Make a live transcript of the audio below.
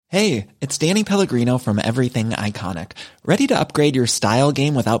Hey, it's Danny Pellegrino from Everything Iconic. Ready to upgrade your style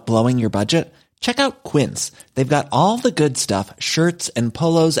game without blowing your budget? Check out Quince. They've got all the good stuff, shirts and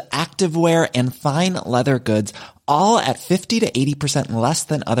polos, activewear, and fine leather goods, all at 50 to 80% less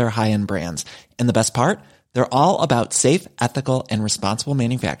than other high-end brands. And the best part? They're all about safe, ethical, and responsible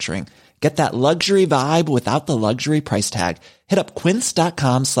manufacturing. Get that luxury vibe without the luxury price tag. Hit up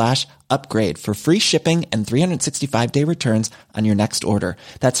quince.com/upgrade for free shipping and 365-day returns on your next order.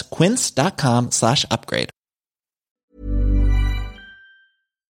 That's quince.com/upgrade.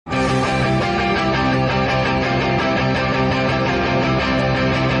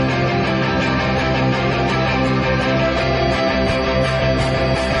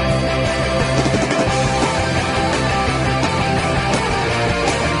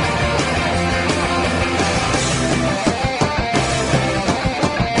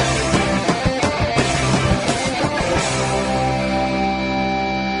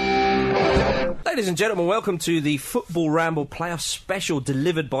 Ladies and gentlemen, welcome to the Football Ramble Playoff Special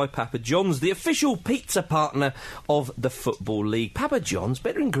delivered by Papa John's, the official pizza partner of the Football League. Papa John's,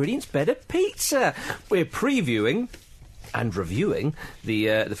 better ingredients, better pizza. We're previewing and reviewing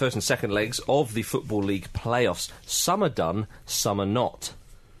the first and second legs of the Football League playoffs. Some are done, some are not.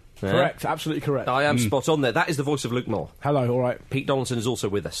 Correct, absolutely correct. I am spot on there. That is the voice of Luke Moore. Hello, all right. Pete Donaldson is also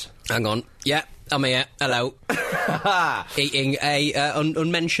with us. Hang on. Yeah, I'm here. Hello. Eating a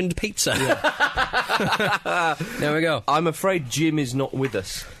unmentioned pizza. Yeah. There we go. I'm afraid Jim is not with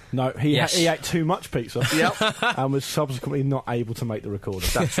us. No, he ate too much pizza. Yep. And was subsequently not able to make the recording.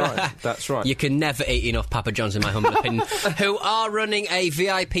 That's right. That's right. You can never eat enough Papa John's, in my humble opinion, who are running a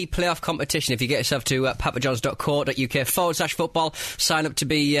VIP playoff competition. If you get yourself to papajohns.co.uk/football, sign up to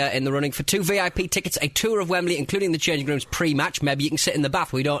be in the running for 2 VIP tickets, a tour of Wembley, including the changing rooms pre-match. Maybe you can sit in the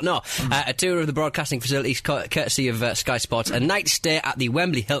bath, we don't know. A tour of the broadcasting facilities, courtesy of Sky Sports, a night stay at the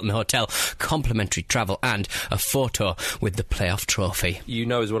Wembley Hilton Hotel, complimentary travel, and a photo with the playoff trophy. You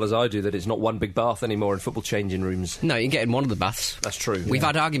know as well as I do that it's not one big bath anymore in football changing rooms. No, you can get in one of the baths. That's true. We've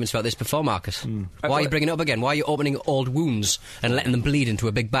had arguments about this before, Marcus. Why are you bringing it up again? Why are you opening old wounds and letting them bleed into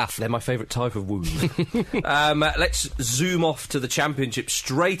a big bath? They're my favourite type of wound. Let's zoom off to the Championship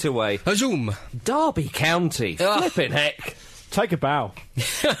straight away. A zoom. Derby County. Flipping heck. Take a bow.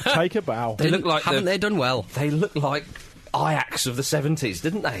 Take a bow. They look like haven't they done well? They look like Ajax of the 70s,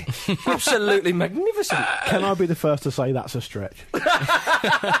 didn't they? Absolutely magnificent. Can I be the first to say that's a stretch?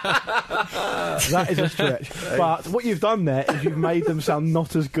 That is a stretch. But what you've done there is you've made them sound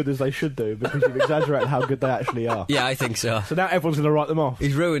not as good as they should do because you've exaggerated how good they actually are. Yeah, I think so. So now everyone's going to write them off.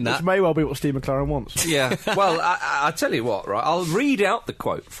 He's ruined that. Which may well be what Steve McLaren wants. Yeah. Well, I tell you what, right? I'll read out the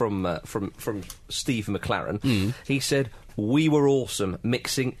quote from Steve McLaren. He said, "We were awesome,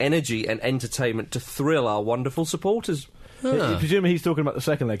 mixing energy and entertainment to thrill our wonderful supporters." Presumably he's talking about the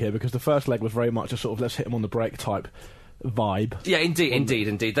second leg here because the first leg was very much a sort of let's hit him on the break type vibe. Yeah,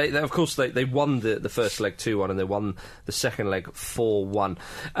 indeed. They of course, they won the first leg 2-1 and they won the second leg 4-1.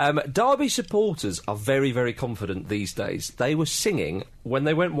 Derby supporters are very, very confident these days. They were singing when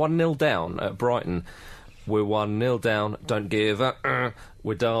they went 1-0 down at Brighton. We're 1-0 down, don't give up.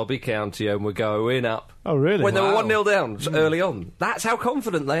 We're Derby County and we're going up. Oh, really? When they were 1-0 down early on. That's how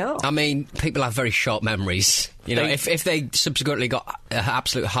confident they are. I mean, people have very short memories. You know, if they subsequently got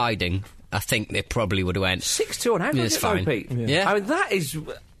absolute hiding, I think they probably would have went 6-2 on average. It's fine. Pete. Yeah. I mean, that is...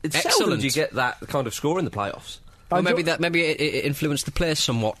 It's excellent. seldom do you get that kind of score in the playoffs. Well, maybe it influenced the play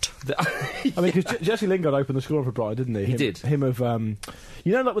somewhat. I mean, because Jesse Lingard opened the score for Brighton, didn't he? He did. Him of,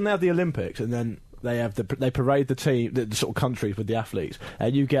 you know, like when they have the Olympics and then they parade the team, the sort of countries with the athletes,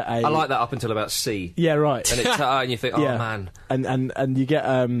 and you get a. I like that up until about C. Yeah, right. And it's and you think, oh man. And you get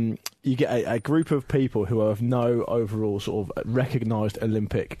a group of people who are of no overall sort of recognised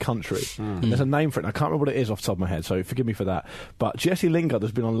Olympic country. And there's a name for it, and I can't remember what it is off the top of my head, so forgive me for that. But Jesse Lingard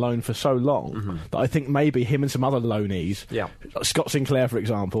has been on loan for so long that I think maybe him and some other loanees, like Scott Sinclair, for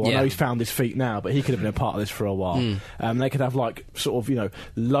example, I know he's found his feet now, but he could have been a part of this for a while. They could have, like, sort of, you know,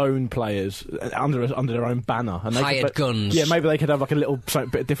 loan players under their own banner. And hired guns. Yeah, maybe they could have, like, a little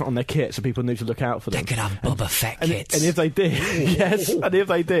something bit different on their kit so people need to look out for them. They could have Boba Fett kits. And if they did, and if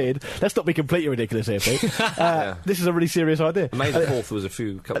they did, let's not be completely ridiculous here, Pete. This is a really serious idea. May the 4th was a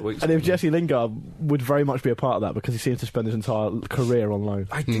couple of weeks ago. And if ago. Jesse Lingard would very much be a part of that because he seems to spend his entire career on loan.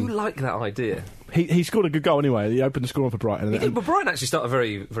 I do like that idea. He scored a good goal anyway. He opened the scoring for Brighton. He did, but Brighton actually started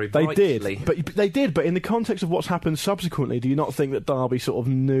very, very brightly. They did, but in the context of what's happened subsequently, do you not think that Derby sort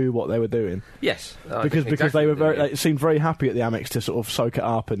of knew what they were doing? Yes, because they were they seemed very happy at the Amex to sort of soak it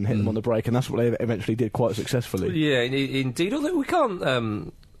up and hit them on the break, and that's what they eventually did quite successfully. Yeah, indeed. Although we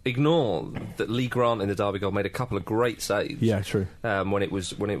can't ignore that Lee Grant in the Derby goal made a couple of great saves. Yeah, true. When it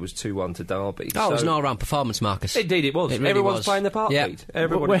was 2-1 to Derby. Oh, it was an all-round performance, Marcus. Indeed, it was. It really Everyone's was. playing their part, Yeah. Pete.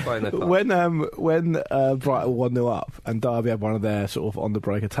 Everybody's playing their part. When Brighton 1-0 up and Derby had one of their sort of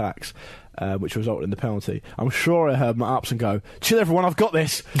on-the-break attacks, which resulted in the penalty, I'm sure I heard Matt Upson go, "Chill, everyone, I've got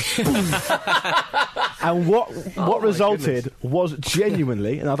this." And what resulted was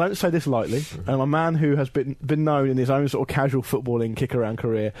genuinely, and I don't say this lightly, a man who has been known in his own sort of casual footballing kick-around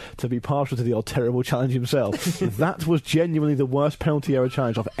career to be partial to the odd terrible challenge himself. That was genuinely the worst penalty area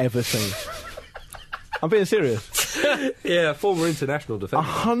challenge I've ever seen. I'm being serious. Yeah, former international defender.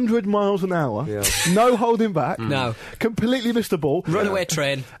 100 miles an hour, Yeah. no holding back, No. completely missed the ball. Runaway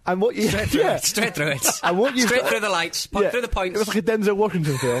train. And what you Straight through it. Straight through it. And what you've Straight done- through the lights. Yeah, Through the points. It was like a Denzel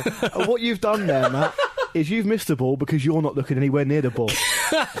Washington film. And what you've done there, Matt, is you've missed the ball because you're not looking anywhere near the ball.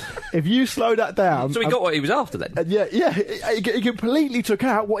 If you slow that down... So he got what he was after then. He completely took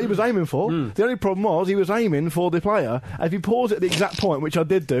out what he was aiming for. The only problem was he was aiming for the player. And if you pause at the exact point, which I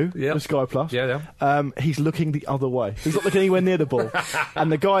did do Yep. with Sky Plus, Yeah. he's looking the other way. He's not looking anywhere near the ball. And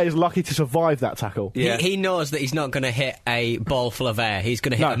the guy is lucky to survive that tackle. Yeah. He knows that he's not going to hit a ball full of air. He's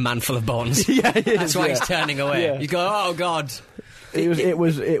going to hit No. a man full of bones. Yeah, he is, That's why yeah. he's turning away. Yeah. He's going, oh, God. It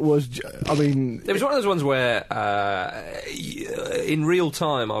was. I mean, It was one of those ones where, in real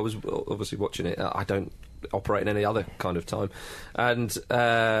time, I was obviously watching it. I don't operate in any other kind of time, and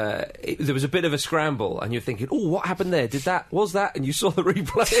there was a bit of a scramble, and you're thinking, "Oh, what happened there? Was that?" And you saw the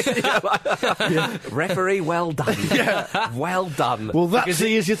replay. Referee, well done. Well done. well, that's Because the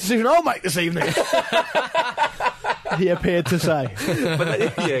easiest decision I'll make this evening. He appeared to say.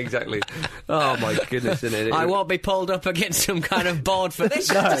 yeah, exactly. Oh my goodness, isn't it? I won't be pulled up against some kind of board for this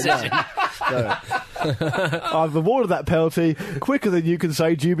decision. No. I've awarded that penalty quicker than you can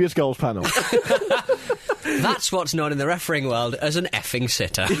say dubious goals panel. That's what's known in the refereeing world as an effing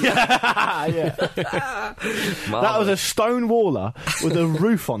sitter. That was a stone waller with a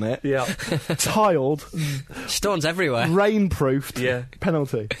roof on it, Yeah. tiled, Stones everywhere. rainproofed Yeah.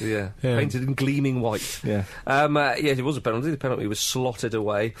 penalty. Yeah, painted in gleaming white. Yeah. Yes, it was a penalty. The penalty was slotted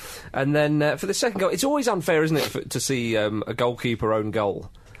away. And then for the second goal, it's always unfair, isn't it, to see a goalkeeper own goal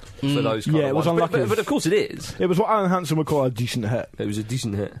for those kind Yeah, of it was ones. unlucky. But of course it is. It was what Alan Hansen would call a decent hit, It was a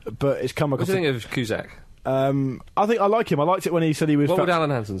decent hit. but it's come What across. do you think of Cusack? I think I like him. I liked it when he said he was. What would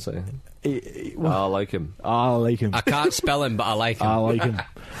Alan Hansen say? Well, I like him. I like him. I can't spell him, but I like him. I like him.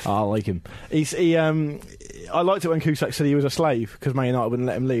 I like him. I liked it when Cusack said he was a slave because Man United wouldn't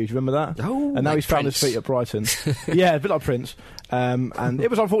let him leave. Do you remember that? Oh, and now like he's found his Prince. feet at Brighton. Yeah, a bit like Prince. And it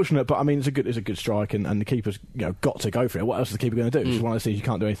was unfortunate, but I mean, it's a good strike, and the keeper's got to go for it. What else is the keeper going to do? It's one of those things you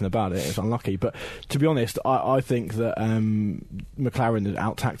can't do anything about it. It's unlucky, but to be honest, I think that McLaren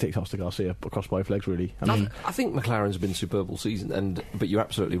out tactics Oscar Garcia across both legs. Really, I mean, I think McLaren's been superb all season, but you're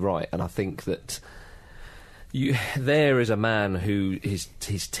absolutely right, and I think that there is a man who his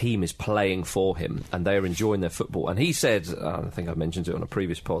team is playing for him, and they are enjoying their football. And he said, I think I mentioned it on a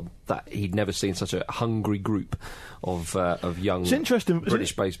previous pod, that he'd never seen such a hungry group of young it's interesting.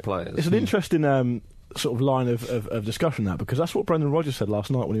 British-based players. It's an interesting sort of line of discussion, that, because that's what Brendan Rodgers said last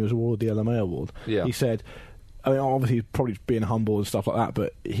night when he was awarded the LMA award. Yeah. He said, I mean, obviously probably being humble and stuff like that,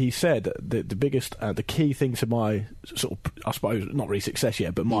 but he said that the biggest, the key thing to my sort of, I suppose, not really success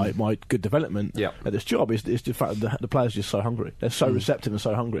yet, but my good development at this job is the fact that the players are just so hungry. They're so receptive and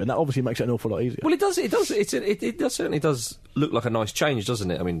so hungry, and that obviously makes it an awful lot easier. Well, it certainly does look like a nice change, doesn't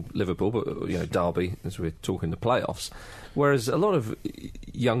it? I mean, Liverpool, but Derby, as we're talking the playoffs. Whereas a lot of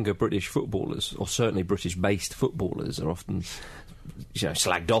younger British footballers, or certainly British-based footballers, are often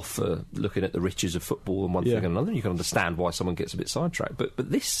slagged off for looking at the riches of football and one thing and another. And you can understand why someone gets a bit sidetracked. But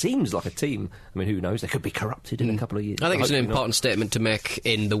this seems like a team. I mean, who knows? They could be corrupted in a couple of years. I think it's an Hopefully important statement to make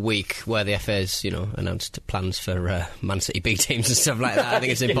in the week where the FA's, announced plans for Man City B teams and stuff like that. I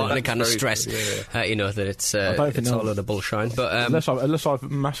think it's important to kind of stress, that it's all of the bullshine. But unless I've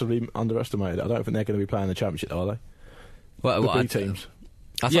massively underestimated it, I don't think they're going to be playing the Championship, are they? The B teams.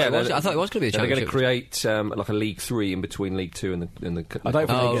 I thought it was going to be a They're championship. going to create like a League 3 in between League 2 and the I don't think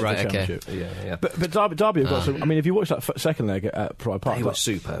Oh, they get right, the okay. Championship. Yeah. But Derby have got some. I mean, if you watch that second leg at Pride Park, They were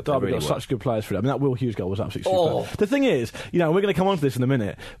superb. Derby They really got were. such good players for it. I mean, that Will Hughes goal was absolutely Oh. superb. The thing is, we're going to come on to this in a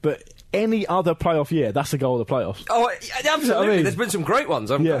minute, but any other playoff year, that's the goal of the playoffs. Oh, absolutely. I mean? There's been some great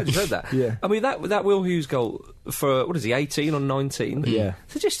ones. I'm glad you said that. Yeah. I mean, that Will Hughes goal for, 18 on 19? Yeah.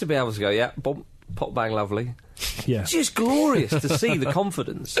 So just to be able to go, bomb, pop, bang, lovely. Yeah. It's just glorious to see the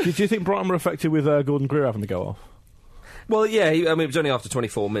confidence. Do you think Brighton were affected with Gordon Greer having to go off? Well, yeah, it was only after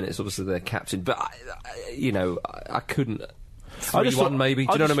 24 minutes, obviously, their captain. But, I couldn't 3-1 maybe.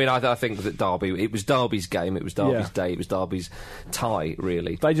 Do you know what I mean? I think that Derby, it was Derby's game, it was Derby's day, it was Derby's tie,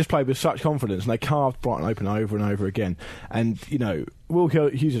 really. They just played with such confidence, and they carved Brighton open over and over again. And, you know, Will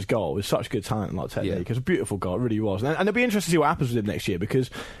Hughes' goal is such good talent and like technique. It's a beautiful goal, it really was. And it'll be interesting to see what happens with him next year, because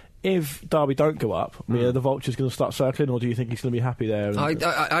if Derby don't go up, are the Vultures going to start circling, or do you think he's going to be happy there? I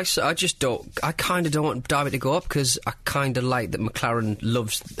just don't. I kind of don't want Derby to go up, because I kind of like that McLaren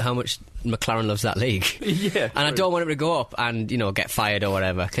loves how much McLaren loves that league. Yeah, and I don't want him to go up and, you know, get fired or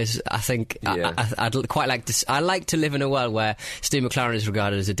whatever, because I think I'd quite like to. I like to live in a world where Steve McLaren is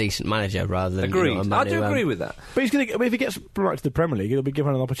regarded as a decent manager rather than. Agreed. You know, a man I do agree with that. But he's going to. If he gets promoted to the Premier League, he'll be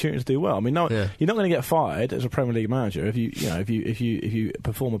given an opportunity to do well. I mean, you're not going to get fired as a Premier League manager if you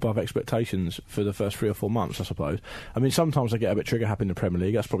perform above expectations for the first 3 or 4 months, I suppose. I mean, sometimes they get a bit trigger happy in the Premier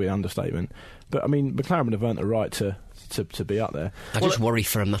League. That's probably an understatement. But I mean, McLaren have earned a right to be up there. I just worry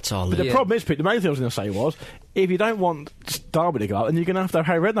for him, that's all. But the problem is, Pete, the main thing I was going to say was, if you don't want Derby to go up, then you're going to have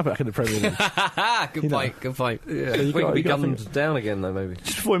Harry Redknapp back in the Premier League. Good point. Yeah, we could be gunned down again, though, maybe.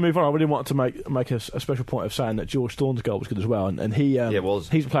 Just before we move on, I really want to make a special point of saying that George Thorne's goal was good as well, and he was.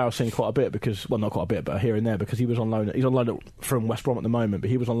 He's a player I've seen quite a bit, because, well, not quite a bit, but here and there, because he was on loan. He's on loan from West Brom at the moment, but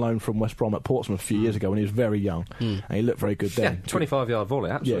he was on loan from West Brom at Portsmouth a few years ago when he was very young, and he looked very good then. 25-yard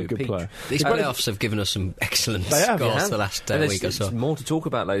volley, absolutely. Good peach. player. These playoffs have given us some excellent scores the last week or so. More to talk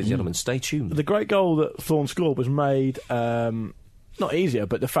about, ladies and gentlemen. Stay tuned. The great goal that Thorne scored was made not easier,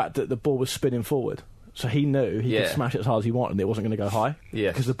 but the fact that the ball was spinning forward. So he knew he could smash it as hard as he wanted, and it wasn't going to go high.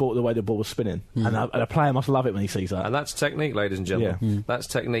 Yeah, because the way the ball was spinning, and a player must love it when he sees that. And that's technique, ladies and gentlemen. That's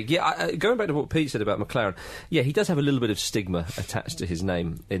technique. Yeah, going back to what Pete said about McLaren. Yeah, he does have a little bit of stigma attached to his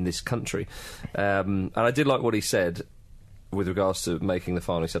name in this country, and I did like what he said with regards to making the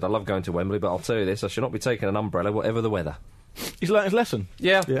final. He said, "I love going to Wembley, but I'll tell you this: I should not be taking an umbrella, whatever the weather." He's learnt his lesson.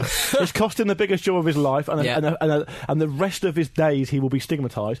 Yeah. It's cost him the biggest job of his life, and the rest of his days he will be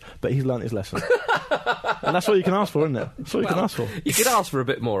stigmatised, but he's learnt his lesson. And that's all you can ask for, isn't it? That's all you can ask for. You could ask for a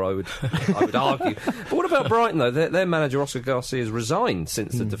bit more, I would argue. But what about Brighton, though? Their manager, Oscar Garcia, has resigned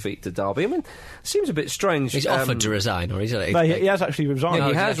since the defeat to Derby. I mean, it seems a bit strange. He's offered to resign, or he has actually resigned. Yeah,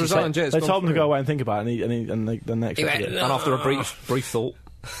 he has resigned. They told him to go away and think about it, and they accepted it. And after a brief thought,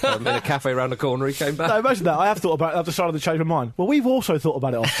 in a cafe around the corner, he came back. No, imagine that. I have thought about it. I've decided to change my mind. Well, we've also thought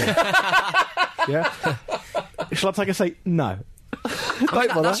about it, Oscar. Yeah? Shall I take a seat? No.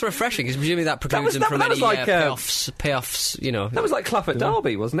 That's refreshing, because presumably that precludes him from any payoffs, you know. That was like Clough at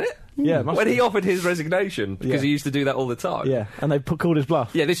Derby, wasn't it? Yeah. When he offered his resignation, because he used to do that all the time. Yeah, and they called his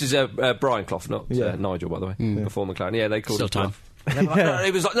bluff. Yeah, this is Brian Clough, not Nigel, by the way, before McLaren. Yeah, they called his bluff. No,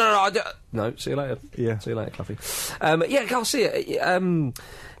 he was like, no, see you later. Yeah. See you later, Cloughie. Garcia,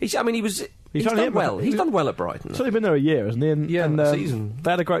 He's done well. He's done well at Brighton. He's only been there a year, hasn't he? And season.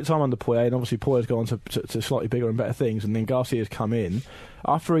 They had a great time under Poyet, and obviously Poyet's gone to slightly bigger and better things, and then Garcia's come in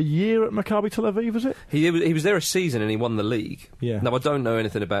after a year at Maccabi Tel Aviv, was it? He was there a season and he won the league. Yeah. Now, I don't know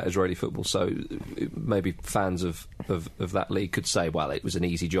anything about Israeli football, so maybe fans of that league could say, well, it was an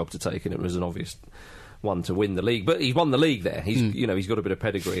easy job to take and it was an obvious one to win the league, but he's won the league there. He's he's got a bit of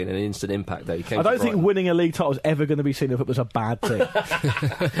pedigree and an instant impact there. I don't think winning a league title is ever going to be seen as a bad thing.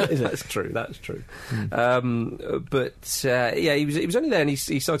 Is it? That's true. He was only there, and he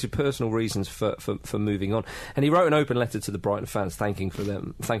cited personal reasons for moving on, and he wrote an open letter to the Brighton fans thanking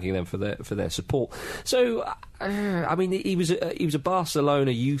them for their support. So he was a Barcelona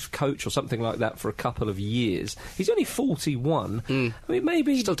youth coach or something like that for a couple of years. He's only 41. I mean,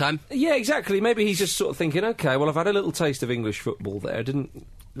 maybe still time. Yeah, exactly. Maybe he's just sort of thinking, okay, well, I've had a little taste of English football there.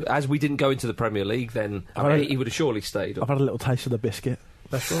 As we didn't go into the Premier League, then he would have surely stayed. I've had a little taste of the biscuit.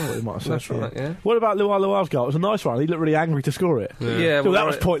 That's right. He might have said. That's right. Yeah. What about Lual's goal? It was a nice one. He looked really angry to score it. Yeah, that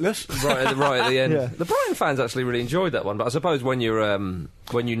was pointless. Right at the end. Yeah. The Brighton fans actually really enjoyed that one. But I suppose when you're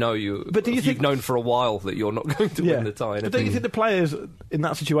you've known for a while that you're not going to win the tie. But don't you think the players in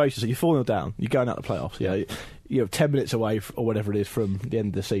that situation, so you're 4-0 down, you're going out the playoffs, you're 10 minutes away or whatever it is from the end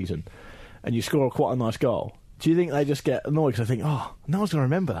of the season, and you score quite a nice goal. Do you think they just get annoyed because they think, no one's going to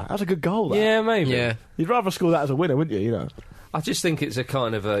remember that? That was a good goal. That. Yeah, maybe. Yeah. You'd rather score that as a winner, wouldn't you? You know. I just think it's a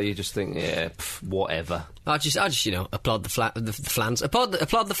kind of you just think, whatever. I just applaud the flans. Applaud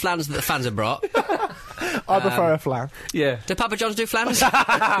the flans that the fans have brought. I prefer a flan. Yeah. Do Papa John's do flans?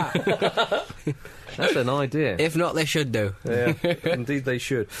 That's an idea. If not, they should do. Yeah, indeed they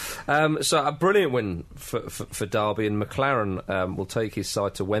should. So a brilliant win for Derby, and McLaren will take his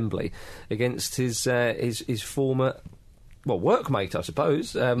side to Wembley against his former workmate, I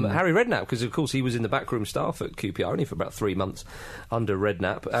suppose, Harry Redknapp, because of course he was in the backroom staff at QPR only for about 3 months under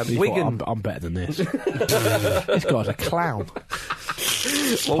Redknapp. Wigan, I'm better than this. This guy's a clown.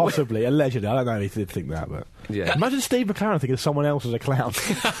 Possibly, allegedly. I don't know if he did think that, but Yeah. Imagine Steve McLaren thinking someone else is a clown.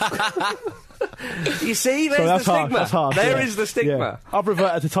 You see, there's So the that's stigma. harsh, that's harsh, There yeah. is the stigma. Yeah. I've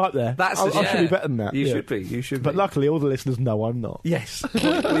reverted to type there. That's I the- should be better than that. You yeah. should be. You should But be. luckily, all the listeners know I'm not. Yes.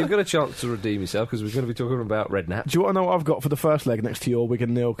 Well, you've got a chance to redeem yourself because we're going to be talking about Redknapp. Do you want to know what I've got for the first leg next to your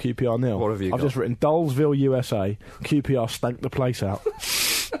Wigan nil, QPR nil? What have you I've got? just written Dolesville, USA. QPR stank the place out.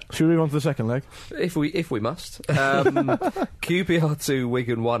 Should we move on to the second leg? If we must. QPR 2,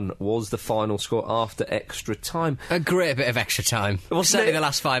 Wigan 1 was the final score after extra time. A great bit of extra time. Wasn't Certainly it? the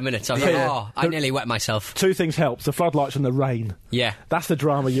last 5 minutes. I was Yeah. like, I nearly wet myself. Two things helped: the floodlights and the rain. Yeah. That's the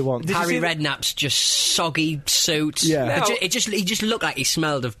drama you want. Harry Redknapp's just soggy suit. Yeah. He just looked like he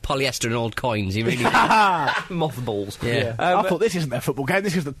smelled of polyester and old coins. He really did. Mothballs. Yeah. I thought this isn't a football game.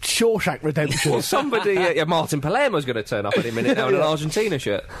 This is the Shawshank Redemption. Well, somebody, Martin Palermo's going to turn up any minute now in an Argentina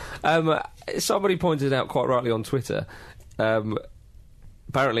shirt. Somebody pointed out quite rightly on Twitter.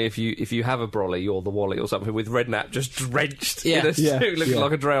 Apparently, if you have a brolly or the Wally or something with Redknapp just drenched in a Yeah. suit, looking Yeah.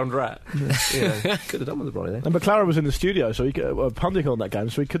 like a drowned rat, yeah. Could have done with the brolly then. And McLaren was in the studio, so he could, punting on that game,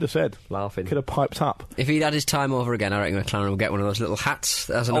 so he could have said, Laughing. could have piped up. If he'd had his time over again, I reckon McLaren would get one of those little hats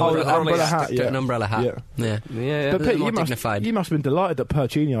as an Oh, umbrella, umbrella hat, An yeah. umbrella hat. Yeah. Yeah. Yeah. But a Pete, more you dignified. must have been delighted that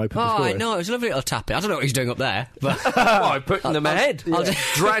Percini opened the Oh, scoring. I know. It was a lovely little tap. I don't know what he's doing up there, but Well, putting them ahead. I'll just-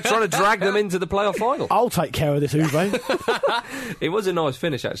 Trying to drag them into the playoff final. I'll take care of this, Uwe. It was a nice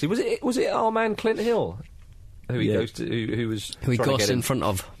finish, actually. Was it our man Clint Hill who he Yeah. goes to? Who was who he trying to goes get in front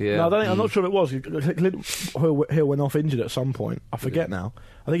of. Yeah. No, I don't think, I'm not sure it was. Clint Hill went off injured at some point. I forget now.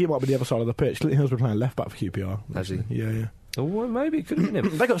 I think it might be the other side of the pitch. Clint Hill's been playing left back for QPR. Has he? Yeah. Oh, well, maybe it could have been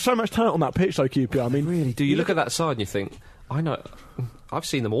him. They got so much talent on that pitch, though, QPR. I mean, Really? Do you look at that side and you think, I know, I've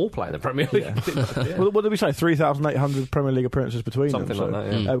seen them all play in the Premier League. Yeah. what did we say? 3,800 Premier League appearances between Something them. like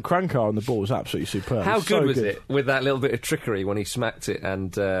that, yeah. Crankar on the ball was absolutely superb. How It's good so was it with that little bit of trickery when he smacked it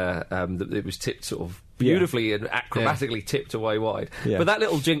and it was tipped sort of beautifully and acrobatically tipped away wide. Yeah. But that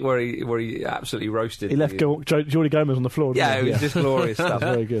little jink where he absolutely roasted. He left Jordy Gomez on the floor. Yeah, didn't it he? was just glorious stuff.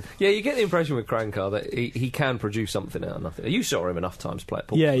 Very good. Yeah, you get the impression with Crankar that he can produce something out of nothing. You saw him enough times play at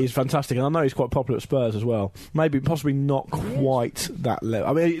Portsmouth. Yeah, he's fantastic, and I know he's quite popular at Spurs as well. Possibly not quite that level.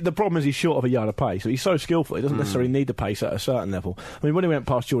 I mean, the problem is he's short of a yard of pace. He's so skillful, he doesn't necessarily need the pace at a certain level. I mean, when he went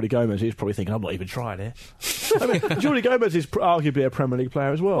past Jordy Gomez, he was probably thinking, I'm not even trying here. I mean, Jordy Gomez is arguably a Premier League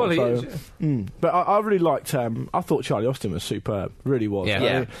player as well. Well, he so, is, yeah. But I really liked. I thought Charlie Austin was superb. Really was. Yeah. I mean,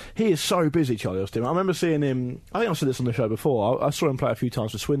 Yeah. he is so busy, Charlie Austin. I remember seeing him. I think I said this on the show before. I saw him play a few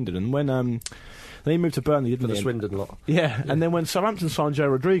times for Swindon, and when then he moved to Burnley, didn't For the he? Swindon lot. Yeah, and then when Southampton signed Joe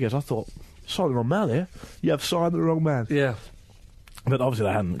Rodriguez, I thought, signed the wrong man here. You have signed the wrong man. Yeah. But obviously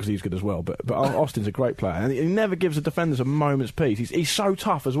they hadn't because he's good as well. But Austin's a great player, and he never gives the defenders a moment's peace. He's so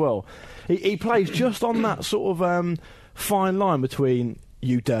tough as well. He plays just on that sort of fine line between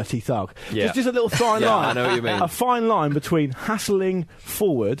you dirty thug. Yeah. Just a little fine Yeah, line. I know what you mean. A fine line between hassling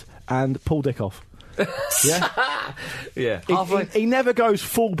forward and Paul Dickoff. Yeah, Yeah. he never goes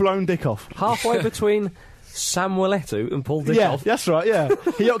full blown Dickoff. Halfway between Samuel Eto'o and Paul Dickoff. Yeah, that's right. Yeah,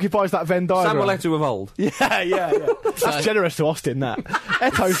 he occupies that Venn diagram. Samuel Eto'o of old. Yeah. That's generous to Austin. That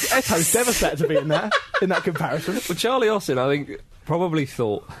Eto's devastated to be in that comparison. Well, Charlie Austin, I think, probably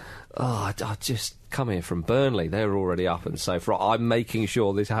thought, I just come here from Burnley. They're already up and safe. Right, I'm making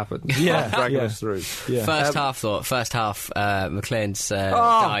sure this happens. Yeah, I'm dragging yeah. us through. Yeah. First half, McLean's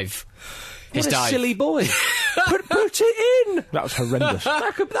dive. His What a dive. silly boy. put it in. That was horrendous.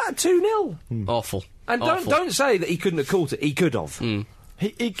 That 2-0. Awful. And Awful. don't say that he couldn't have caught it. He could have. He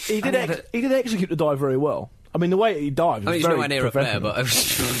did execute the dive very well. I mean, the way he dived I was mean, he's very nowhere near a player, professional. but it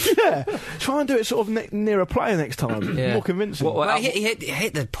was Yeah, try and do it sort of near a player next time. Yeah. More convincing. What- Well, he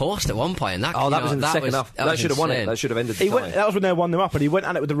hit the post at one point, and that. Oh, that you was know, in the second half. That should have won it. insane. That should have ended the He tie. that was when they won them up, and he went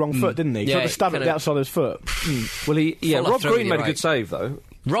at it with the wrong foot, didn't he? He Yeah, tried to stab it kinda- at the outside of his foot. Well, Full Rob off through, Green you're made a right. good save, though.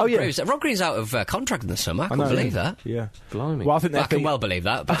 Rob Oh, yeah. Green's Rob Green's out of contract in the summer. I I can't know, believe that. Yeah. Blimey. Well, I think I they're can thinking, well believe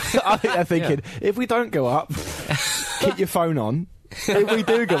that. But I think they're thinking, if we don't go up, keep your phone on. If we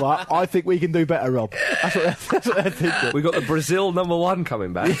do go up, I think we can do better, Rob. That's what they're thinking. We've got the Brazil #1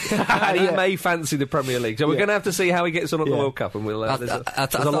 coming back, and he may fancy the Premier League. So we're going to have to see how he gets on at the Yeah. World Cup, and we'll. There's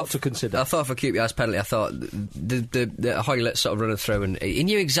a lot to consider. I thought for QPR's penalty, I thought the Hoylett sort of running through, and he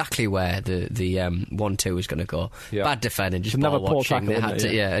knew exactly where the 1-2 was going to go. Yeah. Bad defending, just Another ball poor watching. tackle, They wasn't had it?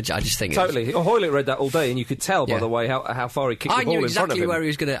 to, yeah, I just think Totally. Hoylett read that all day, and you could tell by Yeah. the way how far he kicked the I ball knew in front of exactly him. where he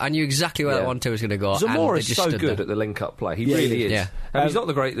was going to. I knew exactly where Yeah. that 1-2 was going to go. and Zamora they is just so stood good there. at the link-up play. He Yeah, really he is. Yeah. And he's not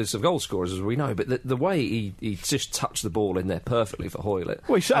the greatest of goal scorers, as we know, but the way he just touched the ball in there perfectly for Hoylett.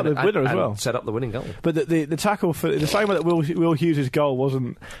 Well, he set up the winner as well. Set up the winning goal. But the tackle for the same way that Will Hughes' goal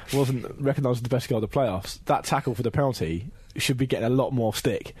wasn't recognised as the best goal of the playoffs. That tackle for the penalty should be getting a lot more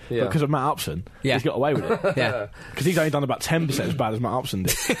stick. Yeah. But because of Matt Upson, he's got away with it. Yeah. Because he's only done about 10% as bad as Matt Upson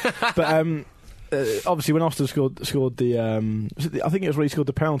did. But obviously, when Austin scored the, I think it was when he scored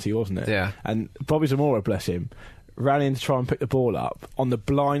the penalty, wasn't it? Yeah. And Bobby Zamora, bless him, ran in to try and pick the ball up on the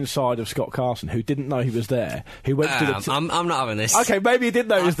blind side of Scott Carson, who didn't know he was there. Who went to the I'm not having this. Okay, maybe he did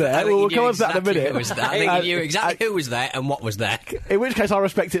know he was there. We'll come on to that in a minute. I think he knew exactly who was there and what was there. In which case, I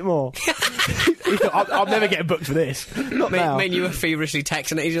respect it more. He thought, I'm never getting booked for this. Not now. Me and you were feverishly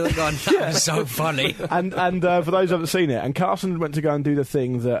texting at each other going, that was so funny. And for those who haven't seen it, and Carson went to go and do the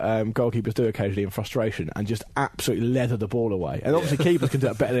thing that goalkeepers do occasionally in frustration and just absolutely leather the ball away. And obviously keepers can do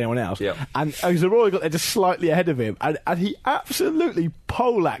it better than anyone else. Yep. And Zamora got there just slightly ahead of him, and he absolutely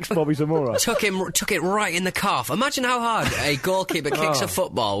poleaxed Bobby Zamora. Took it right in the calf. Imagine how hard a goalkeeper kicks a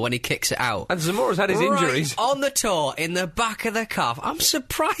football when he kicks it out. And Zamora's had his injuries. On the toe, in the back of the calf. I'm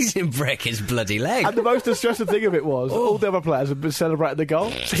surprised he didn't break his bloody leg. And the most distressing thing of it was all the other players had been celebrating the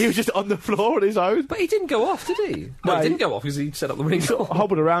goal, so he was just on the floor on his own. But he didn't go off, did he? No, he didn't go off because he set up the winning He goal. sort of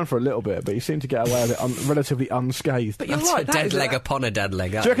hobbled around for a little bit, but he seemed to get away with it relatively unscathed. But you're That's right, a dead leg upon a dead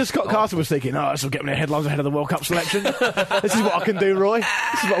leg. Do you reckon Scott Carson was thinking, this will get me headlines ahead of the World Cup selection? This is what I can do, Roy.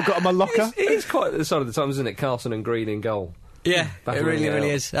 This is what I've got in my locker. It is quite the side of the times, isn't it? Carson and Green in goal. Yeah, Back it really, running really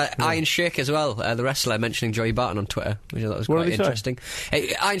out. is. Iron Sheik as well, the wrestler, mentioning Joey Barton on Twitter, which I thought was What quite did he say? interesting.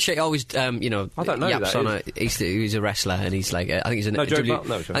 Iron Sheik always, I don't know who yaps that on he's a wrestler, and he's like, I think he's a Joey Barton,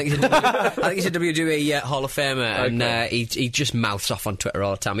 no, sorry. I think he's a WWE Hall of Famer, and he just mouths off on Twitter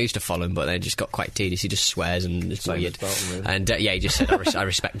all the time. I used to follow him, but then it just got quite tedious. He just swears and it's Same weird. as Barton, really. And he just said, I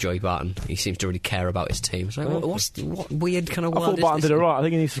respect Joey Barton. He seems to really care about his team. It's like, what weird kind of I world thought is Barton this? did it right. I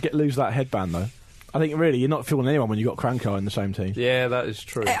think he needs to lose that headband, though. I think, really, you're not fooling anyone when you've got Cranko in the same team. Yeah, that is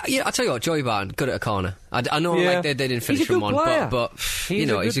true. Yeah, I'll tell you what, Joey Barton, good at a corner. I know Yeah. like they didn't finish He's a from good one, player. but He's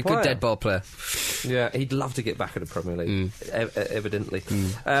a he's a good good player. dead ball player. Yeah, he'd love to get back in the Premier League, evidently.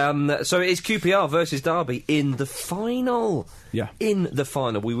 So it is QPR versus Derby in the final. Yeah. In the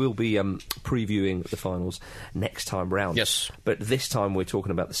final. We will be previewing the finals next time round. Yes. But this time we're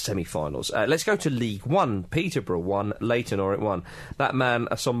talking about the semi-finals. Let's go to League One. Peterborough 1, Leyton Orient 1. That man,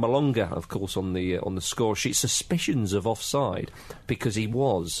 Asom Malonga, of course, on the score sheet. Suspicions of offside, because he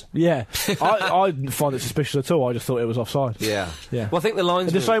was. Yeah. I didn't find it suspicious at all. I just thought it was offside. Yeah. Yeah. Well, I think the lines...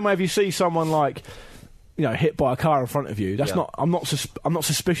 In the same way, if you see someone like, hit by a car in front of you, that's not. I'm not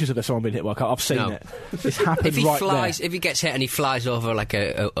suspicious of someone being hit by a car. I've seen No. it. It's happened If he right flies, there. if he gets hit and he flies over like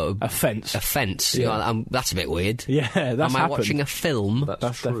a fence. fence, Yeah. that's a bit weird. Yeah, that's Am I happened. watching a film?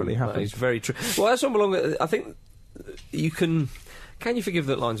 That's true. definitely happened. That is very true. Well, that's not Malonga. I think you can... Can you forgive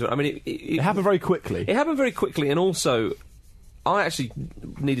that lines? I mean, It happened very quickly. It happened very quickly, and also, I actually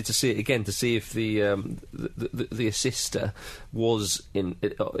needed to see it again to see if the assister was in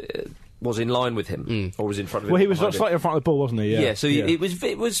line with him or was in front of him. Well, he was behind him. slightly in front of the ball, wasn't he? Yeah. So it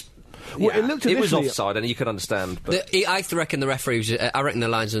was. Well, it looked it was initially- offside, and you could understand. But I reckon the referee was. I reckon the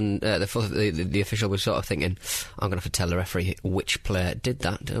lines and the official was sort of thinking, I'm going to have to tell the referee which player did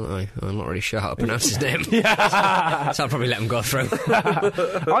that, don't I? I'm not really sure how to pronounce his name. So I'll probably let him go through.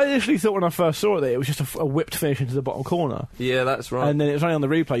 I initially thought when I first saw it that it was just a whipped finish into the bottom corner. yeah, that's right. And then it was only on the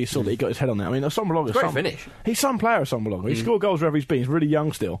replay you saw that he got his head on there. I mean, Asom Malonga... Great finish. He's some player, Asom Malonga. He scored goals wherever he's been. He's really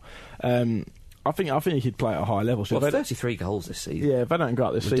young still. I think he could play at a high level. So well, if they- 33 goals this season. yeah, if they don't go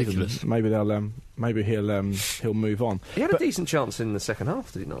out this Ridiculous. season, maybe maybe he'll move on. He had a decent chance in the second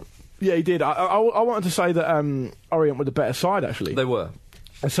half, did he not? Yeah, he did. I wanted to say that Orient were the better side. Actually, They were.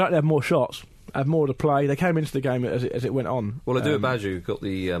 they certainly had more shots, had more to play. They came into the game as it went on. Well, Adu Baju got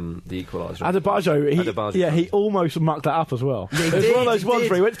the equaliser. Adebayo, he almost mucked that up as well. It was one of those ones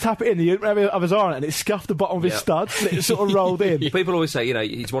where he went to tap it in, he didn't have it of his iron, and it scuffed the bottom of his Yeah. studs, and it sort of rolled in. People always say,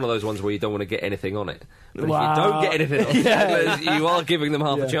 it's one of those ones where you don't want to get anything on it. But Wow. if you don't get anything on Yeah. it, you are giving them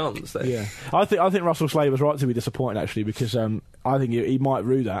half a Yeah. chance. Then. Yeah, I think Russell Slade was right to be disappointed actually, because I think he might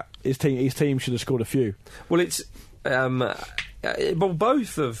rue that. His team should have scored a few. Well, it's well,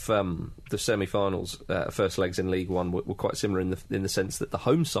 both of the semi-finals, first legs in League One, were quite similar in the sense that the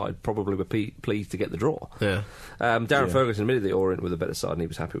home side probably were pleased to get the draw. Yeah. Darren Ferguson admitted that Orient were the better side, and he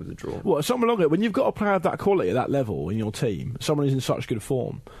was happy with the draw. Well, someone longer when you've got a player of that quality at that level in your team, someone who's in such good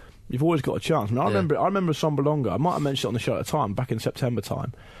form, you've always got a chance. I mean, I remember Sombalonga. I might have mentioned it on the show at the time, back in September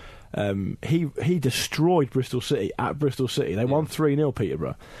time. He destroyed Bristol City at Bristol City. They won 3-0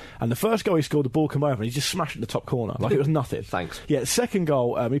 Peterborough, and the first goal he scored, the ball came over and he just smashed it in the top corner like it was nothing. Thanks. Yeah, second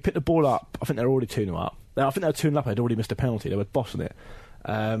goal, he picked the ball up. I think they were already 2-0 up. I think they were 2-0 up. They'd already missed a penalty. They were bossing it.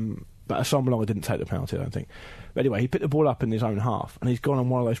 but Asamoah didn't take the penalty, I don't think. But anyway, he picked the ball up in his own half, and he's gone on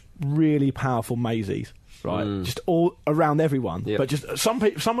one of those really powerful mazeys. Right, just all around everyone, but just some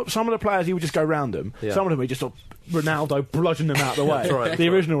of the players he would just go round them. Some of them he just sort of Ronaldo bludgeon them out of the way. Right. The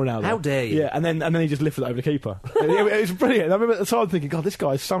original Ronaldo. How dare you? Yeah, and then he just lifted it over the keeper. It was brilliant. I remember at the time thinking, God, this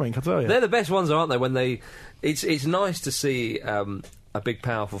guy's something. I tell you, they're the best ones, aren't they? When it's nice to see. A big,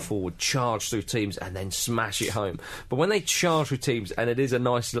 powerful forward charge through teams and then smash it home. But when they charge through teams and it is a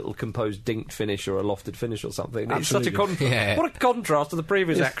nice little composed dinked finish or a lofted finish or something, it's such a contrast. Yeah. What a contrast to the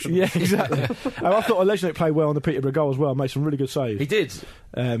previous action. Yeah, exactly. And I thought Oležník played well on the Peterborough goal as well, made some really good saves. He did.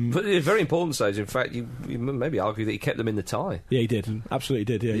 But very important saves. In fact, you maybe argue that he kept them in the tie. Yeah, he did. Absolutely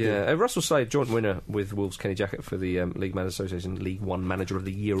did. Yeah, he did. Russell Slade, joint winner with Wolves Kenny Jackett for the League Managers Association League One Manager of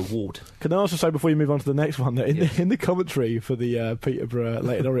the Year award. Can I also say before you move on to the next one that in the commentary for the Peterborough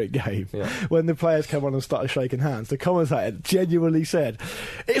Leyton Orient game, when the players came on and started shaking hands, the commentator genuinely said,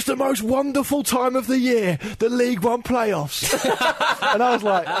 "It's the most wonderful time of the year, the League One playoffs." And I was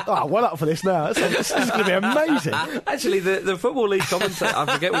like, "Oh, well up for this now. This is going to be amazing." Actually, the Football League commentator,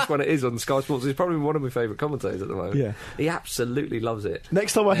 I forget which one it is on Sky Sports, he's probably one of my favourite commentators at the moment. Yeah, he absolutely loves it.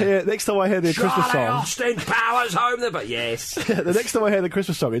 Next time I hear the Christmas song, Austin Powers home there, but yes. The next time I hear the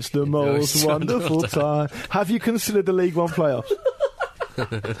Christmas song, it's the most wonderful time. Have you considered the League One playoffs?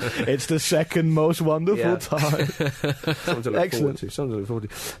 It's the second most wonderful time. Something to look forward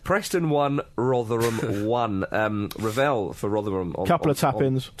to. Preston 1, Rotherham 1. Ravel for Rotherham. Couple of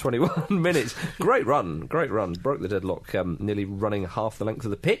tap-ins. 21 minutes. Great run. Broke the deadlock, nearly running half the length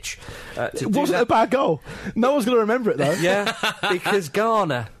of the pitch. It wasn't a bad goal. No one's going to remember it, though. Yeah, because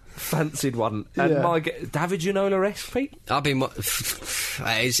Garner fancied one, and David Ginola-esque, Pete? I've been.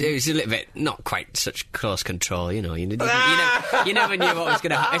 It was a little bit not quite such close control, you know. You never knew what was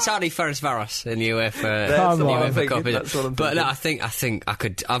going to happen. It's hardly Ferencváros Varos in the UEFA Cup, is it? But no, I think I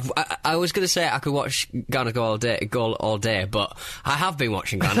could. I was going to say I could watch Ghana go all day, but I have been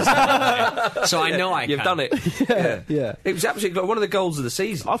watching Ghana all day, so I know I can. You've done it. Yeah. It was absolutely one of the goals of the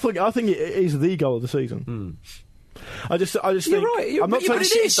season. I think it is the goal of the season. I just You're think right. I'm not saying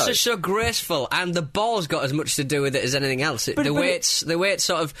it's just so graceful, and the ball's got as much to do with it as anything else. The way it's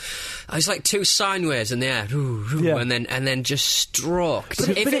sort of, it's like two sine waves in the air, and then just stroked.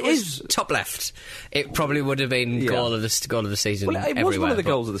 If it was top left, it probably would have been goal of the season. Well, it everywhere, was one of the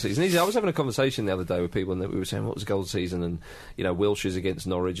goals of the season. I was having a conversation the other day with people, and we were saying what was the goal of the season, and Wilshire's against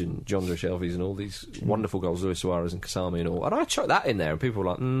Norwich and John Joe Shelby's and all these wonderful goals, Luis Suarez and Kasami and all. And I chucked that in there, and people were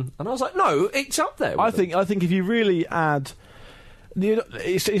like, and I was like, no, it's up there. I think if you really add.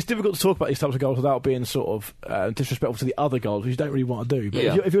 It's difficult to talk about these types of goals without being sort of disrespectful to the other goals, which you don't really want to do.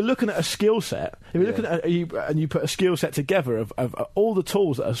 But if you're looking at a skill set, if you're looking at and you put a skill set together of all the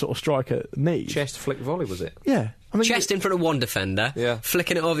tools that a sort of striker needs. Chest flick volley, was it? Yeah. Chest in front of one defender,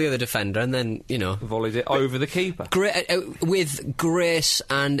 flicking it over the other defender, and then, volleyed it over the keeper. With grace,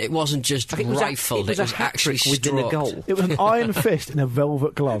 and it wasn't just rifled, it was actually within the goal. It was an iron fist in a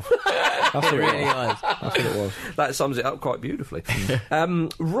velvet glove. That's what it really was. That's what it was. That sums it up quite beautifully.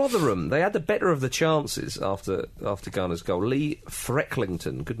 Rotherham, they had the better of the chances after Garner's goal. Lee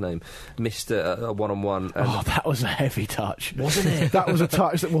Frecklington, good name, missed a one-on-one. Oh, that was a heavy touch. Wasn't it? That was a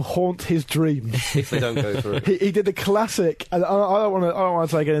touch that will haunt his dreams. If they don't go through. He did the classic, and I don't want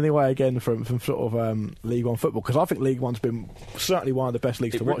to take anything away again from sort of League One football, because I think League One's been certainly one of the best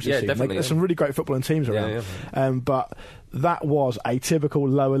leagues to watch this season. Definitely. There's some really great footballing teams around. But that was a typical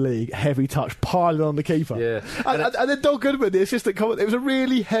lower league heavy touch piling on the keeper. Yeah. And then Don Goodman, the assistant commentator, it was a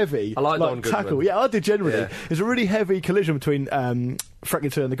really heavy Don tackle. Goodman. Yeah, I did generally. Yeah. It was a really heavy collision between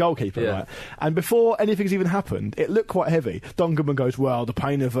Frecklington and the goalkeeper, right? And before anything's even happened, it looked quite heavy. Don Goodman goes, well, the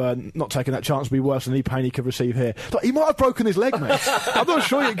pain of not taking that chance would be worse than any pain he could receive here. Like, he might have broken his leg, mate. I'm not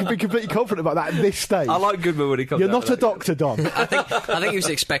sure you can be completely confident about that at this stage. I like Goodman when he comes You're not a doctor, Don. I think he was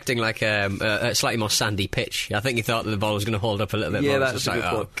expecting like a slightly more sandy pitch. I think he thought that the ball was going to hold up a little bit more. Yeah, that's a good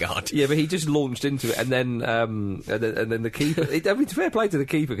point. Oh, God. Yeah, but he just launched into it, and then the keeper... I mean, fair play to the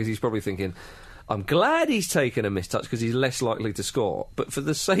keeper, because he's probably thinking... I'm glad he's taken a missed touch because he's less likely to score. But for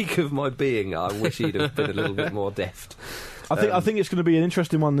the sake of my being, I wish he'd have been a little bit more deft. I think it's going to be an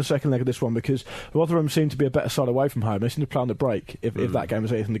interesting one in the second leg of this one, because Rotherham seem to be a better side away from home. They seem to play on the break if that game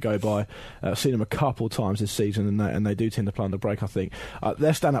is anything to go by. I've seen them a couple of times this season, and they do tend to play on the break, I think.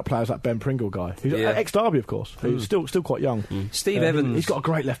 Their stand-up players, that Ben Pringle guy, who's ex-Derby, of course, who's still quite young. Steve Evans. He's got a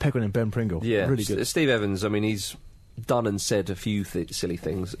great left peg on him, Ben Pringle. Yeah, really good. Steve Evans, I mean, he's done and said a few silly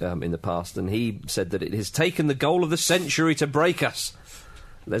things in the past, and he said that it has taken the goal of the century to break us.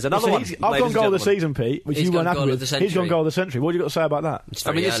 There's another So one. I've ladies gone and goal of the gentlemen. season, Pete, which He's you weren't gone happy goal of with. the He's gone century. goal of the century. What have you got to say about that? It's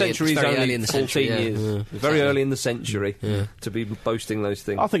I mean, this very early- century is it's very only early in the 14 century, yeah. years. Yeah. It's very early in the century to be boasting those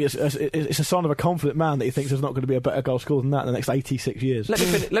things. I think it's a sign of a confident man that he thinks there's not going to be a better goal scored than that in the next 86 years.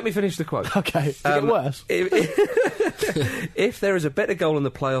 Let me finish the quote. Okay, did it get worse? If there is a better goal in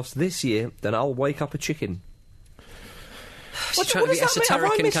the playoffs this year, then I'll wake up a chicken. Is he trying to be does that mean? esoteric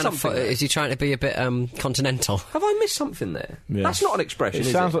Have I and missed kind of? something there? Is he trying to be a bit continental? Have I missed something there? Yeah. That's not an expression, It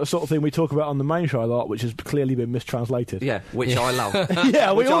is sounds it? like the sort of thing we talk about on the main show a lot, which has clearly been mistranslated. Yeah, which I love.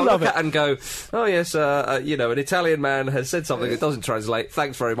 Yeah, we which all I love look it. at and go, oh yes, an Italian man has said something that doesn't translate.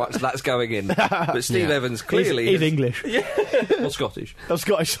 Thanks very much. That's going in. But Steve Yeah. Evans clearly He's English. or Scottish. I'm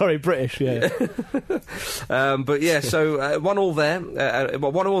Scottish, sorry, British, yeah. But yeah, so 1-1 there.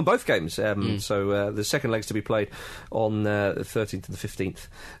 1-1 in both games. So the second leg's to be played on the 13th and the 15th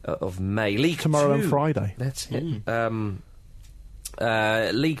of May. League Tomorrow 2. and Friday. That's it.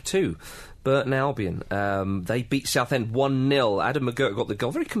 League 2. Burton Albion. They beat Southend 1-0. Adam McGurk got the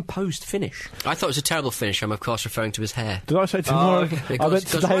goal. Very composed finish. I thought it was a terrible finish. I'm of course referring to his hair. Did I say tomorrow? okay. It I goes-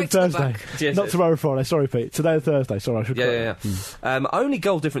 meant goes today right and to the Thursday. back. Yes, Not yes. tomorrow and Friday, sorry, Pete. Today and Thursday, sorry, I should correct that. Only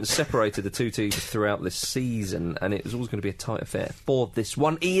goal difference separated the two teams throughout this season, and it was always going to be a tight affair for this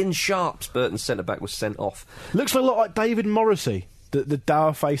one. Ian Sharps, Burton's centre-back, was sent off. Looks a lot like David Morrissey, the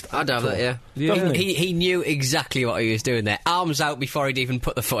dour-faced I'd have actor. that, yeah. Doesn't He knew exactly what he was doing there. Arms out before he'd even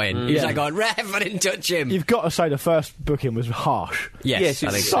put the foot in. He was Yeah. like going, Rev, I didn't touch him. You've got to say the first booking was harsh. Yes, I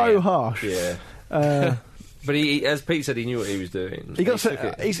it's think So so. Yeah. harsh. Yeah. But he, as Pete said, he knew what he was doing. He got took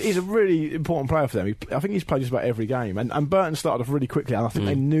it. he's a really important player for them. I think he's played just about every game. And Burton started off really quickly, and I think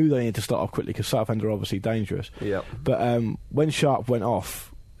they knew they needed to start off quickly because Southend are obviously dangerous. Yep. But when Sharp went off,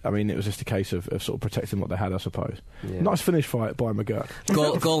 I mean, it was just a case of sort of protecting what they had, I suppose. Yeah. Nice finish by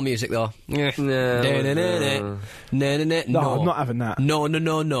McGurk. Goal music, though. No. No, I'm not having that. No. I think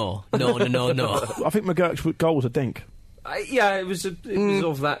McGurk's goal was a dink. Yeah, it was of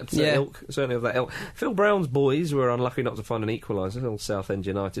that ilk, certainly of that ilk. Phil Brown's boys were unlucky not to find an equaliser, old Southend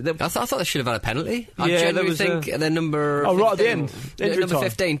United. I thought they should have had a penalty. I Yeah, there genuinely was think their number. Oh, right at the 15 end. Injury number time.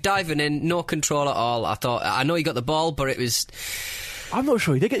 15, diving in, no control at all. I know he got the ball, but it was. I'm not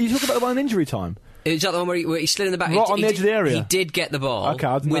sure. You talk about the one in injury time. Is that the one where he slid in the back? Right on the edge of the area? He did get the ball Okay,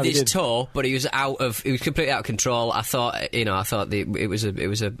 I didn't know with he his did. toe, but he was completely out of control. I thought it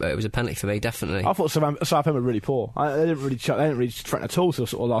was a penalty for me, definitely. I thought Southampton were really poor. They didn't really threaten at all till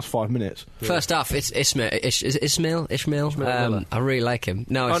sort of the last 5 minutes. First half, it's Ishmael. Miller. I really like him.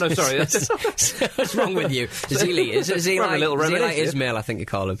 No, Oh, no, sorry. What's wrong with you? Is he We're having a like little reminisce, yeah. Ismail? I think you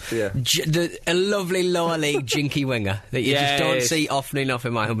call him. Yeah. A lovely lower league jinky winger that you just don't Yes. see often enough,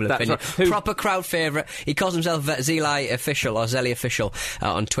 in my humble That's opinion. right. Who- Proper crowd favourite. He calls himself Zeli Official or Zelly Official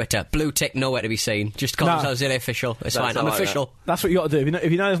on Twitter. Blue tick, nowhere to be seen. Just call No. himself Zelly Official. It's That's fine. I'm like official. That's what you got to do.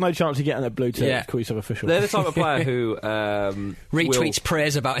 If you know there's no chance of getting that blue tick, Yeah. call yourself official. They're the type of player who Retweets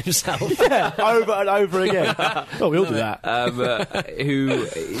praise about himself. Yeah, over and over again. Oh, we all do that. who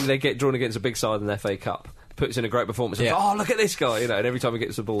they get drawn against a big side in the FA Cup. Puts in a great performance. And Yeah. goes, oh, look at this guy! And every time he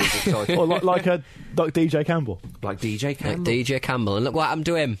gets the ball, he's excited. Or like DJ Campbell. like DJ Like Campbell, DJ Campbell. And look what happened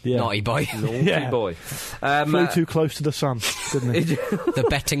to him. Yeah. Naughty boy. naughty Yeah. boy. Flew too close to the sun, didn't he? The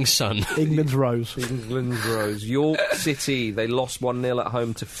betting son. England's rose. England's Rose. York City, they lost 1-0 at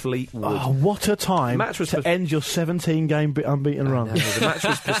home to Fleetwood. Oh, what a time Match was to end your 17-game unbeaten run. The match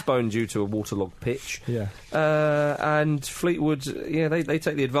was postponed due to a waterlogged pitch. Yeah. And Fleetwood, they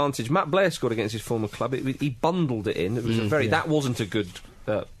take the advantage. Matt Blair scored against his former club. He bundled it in. It was that wasn't a good,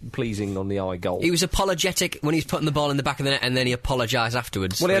 pleasing on the eye goal. He was apologetic when he's putting the ball in the back of the net, and then he apologised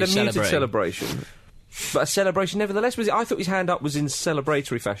afterwards. Well, he when had a muted celebrating. celebration. But a celebration, nevertheless, was it? I thought his hand up was in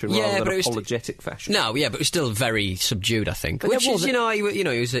celebratory fashion Yeah, rather but than it was apologetic fashion. No, yeah, but it was still very subdued, I think. But Which there is,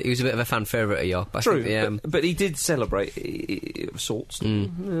 was he was a bit of a fan favourite at York. But I True, think, but he did celebrate of sorts.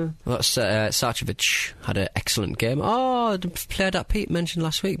 well, Sarcevic had an excellent game. Oh, the player that Pete mentioned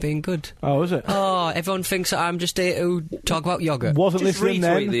last week being good. Oh, was it? Oh, everyone thinks that I'm just here to talk about yogurt. Wasn't Just listening retweet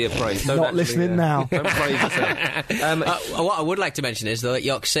then. the praise. Don't Not actually, listening now. Don't praise yourself. What I would like to mention is though that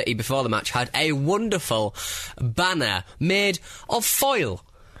York City before the match had a wonderful banner made of foil.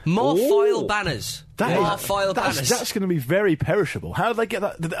 More Ooh. foil banners. More foil banners. That's going to be very perishable. How did they get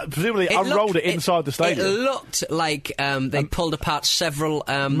that? Presumably unrolled it inside the stadium. It looked like they pulled apart several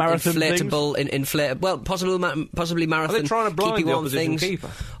Marathon inflatable, well, possibly marathon. Are they trying to blind keeping the on opposition things,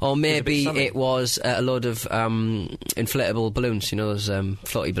 keeper? or maybe It's a bit sunny. it was a load of inflatable balloons. You know those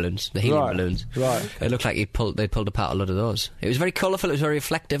floaty balloons, the helium Right, balloons. right. It looked like they pulled apart a lot of those. It was very colourful. It was very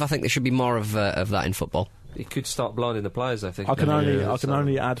reflective. I think there should be more of that in football. It could start blinding the players, I think. I can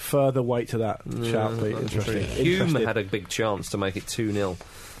only add further weight to that shout, Pete. Interesting. Hume had a big chance to make it 2-0.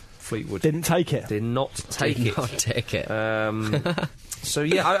 Fleetwood didn't take it. Did not take it. So,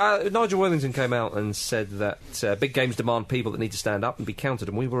 Nigel Worthington came out and said that big games demand people that need to stand up and be counted,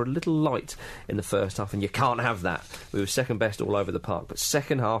 and we were a little light in the first half, and you can't have that. We were second best all over the park, but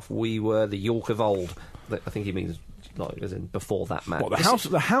second half we were the York of old. I think he means as in before that match. What,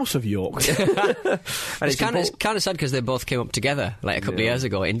 the House of York? And it's kind of sad because they both came up together like a couple of years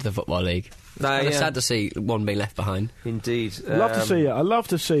ago into the Football League. It's sad to see one being left behind. Indeed. I love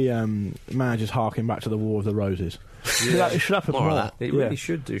to see managers harking back to the War of the Roses. It should happen more. It really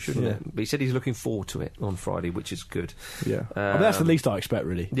should do, shouldn't it? But he said he's looking forward to it on Friday, which is good. Yeah, that's the least I expect,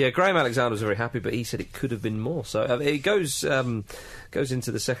 really. Yeah, Graham Alexander was very happy, but he said it could have been more. So it goes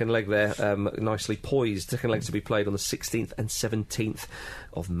into the second leg there, nicely poised. Second leg to be played on the 16th and 17th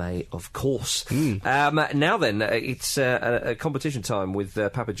of May, of course. Now then, it's a competition time with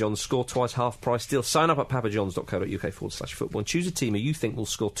Papa John's Score Twice half price deal. Sign up at papajohns.co.uk/football and choose a team who you think will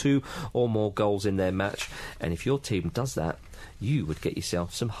score 2 or more goals in their match. And if your team does that, you would get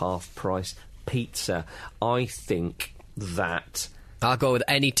yourself some half-price pizza. I think that... I'll go with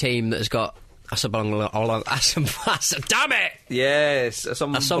any team that's got a Assombalonga. Damn it! Yes,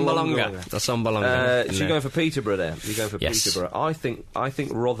 Assombalonga. So you're going for Peterborough there? You're going for Yes. Peterborough. I think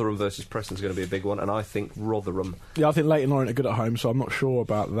Rotherham versus Preston's going to be a big one, and I think Rotherham... Yeah, I think Leyton Orient are good at home, so I'm not sure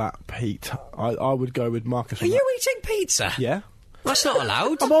about that, Pete. I would go with Marcus. Are you eating pizza? Yeah. That's not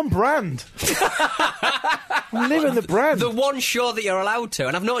allowed. I'm on brand. I'm living the brand. The one show that you're allowed to,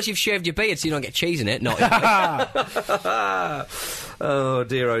 and I've noticed you've shaved your beard so you don't get cheese in it. Not Oh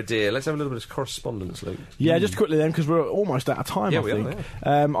dear. Let's have a little bit of correspondence, Luke. Yeah, just quickly then, because we're almost out of time. I think.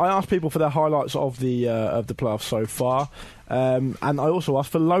 I asked people for their highlights of the playoffs so far. And I also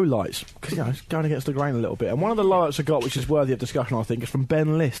asked for lowlights, because, it's going against the grain a little bit. And one of the lowlights I got, which is worthy of discussion, I think, is from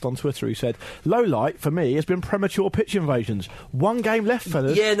Ben List on Twitter, who said, lowlight, for me, has been premature pitch invasions. One game left,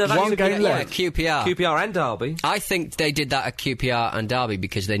 fellas. Yeah, no, that's one game left. QPR and Derby. I think they did that at QPR and Derby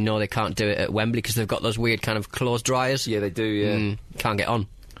because they know they can't do it at Wembley because they've got those weird kind of closed dryers. Yeah, they do, yeah. Can't get on.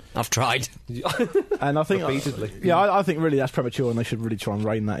 I've tried. And I think repeatedly. I think really that's premature, and they should really try and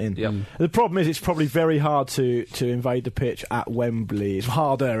rein that in. Yep. The problem is it's probably very hard to invade the pitch at Wembley. It's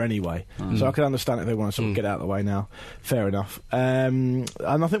harder anyway, so I can understand if they want to sort of get out of the way now. Fair enough. And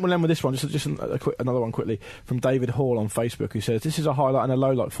I think we'll end with this one. Just another one quickly from David Hall on Facebook, who says, this is a highlight and a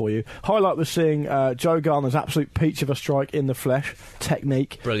lowlight for you. Highlight was seeing Joe Garner's absolute peach of a strike in the flesh,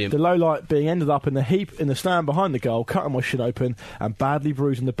 technique. Brilliant. The lowlight being ended up in the heap in the stand behind the goal, cutting my shin open and badly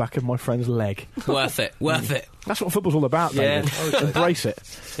bruising the back of my friend's leg. Worth it. That's what football's all about, David. Embrace it.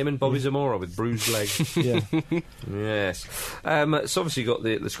 Him and Bobby Zamora with bruised legs. Yeah. Yes. So obviously you got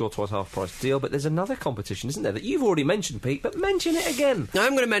the Score Twice half price deal, but there's another competition, isn't there, that you've already mentioned, Pete, but mention it again.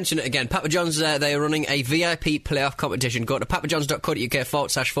 I'm going to mention it again. Papa John's, they are running a VIP playoff competition. Go to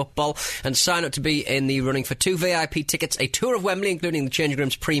papajohns.co.uk/football and sign up to be in the running for 2 VIP tickets, a tour of Wembley, including the changing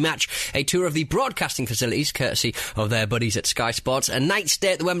rooms pre-match, a tour of the broadcasting facilities, courtesy of their buddies at Sky Sports, a night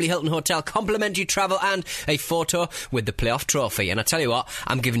stay at the Wembley Hilton Hotel, complimentary travel, and a photo with the playoff trophy. And I tell you what,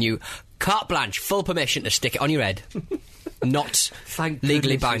 I'm giving you carte blanche, full permission to stick it on your head. Not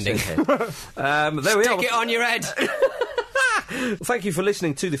legally binding. There we are. Stick it on your head. Thank you for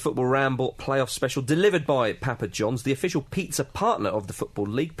listening to the Football Ramble playoff special delivered by Papa John's, the official pizza partner of the Football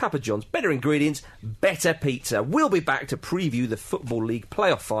League. Papa John's, better ingredients, better pizza. We'll be back to preview the Football League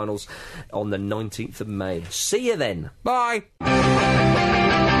playoff finals on the 19th of May. See you then. Bye.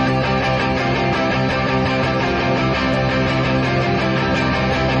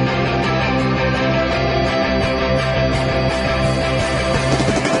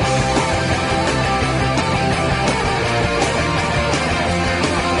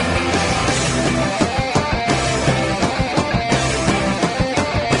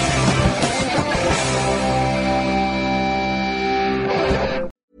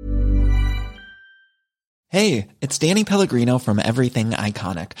 Hey, it's Danny Pellegrino from Everything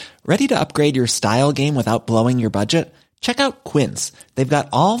Iconic. Ready to upgrade your style game without blowing your budget? Check out Quince. They've got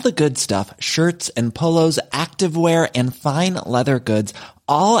all the good stuff, shirts and polos, activewear, and fine leather goods,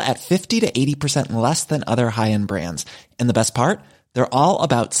 all at 50 to 80% less than other high-end brands. And the best part? They're all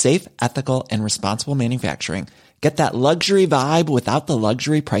about safe, ethical, and responsible manufacturing. Get that luxury vibe without the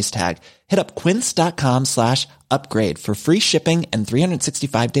luxury price tag. Hit up quince.com/upgrade for free shipping and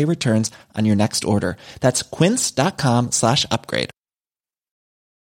 365-day returns on your next order. That's quince.com/upgrade.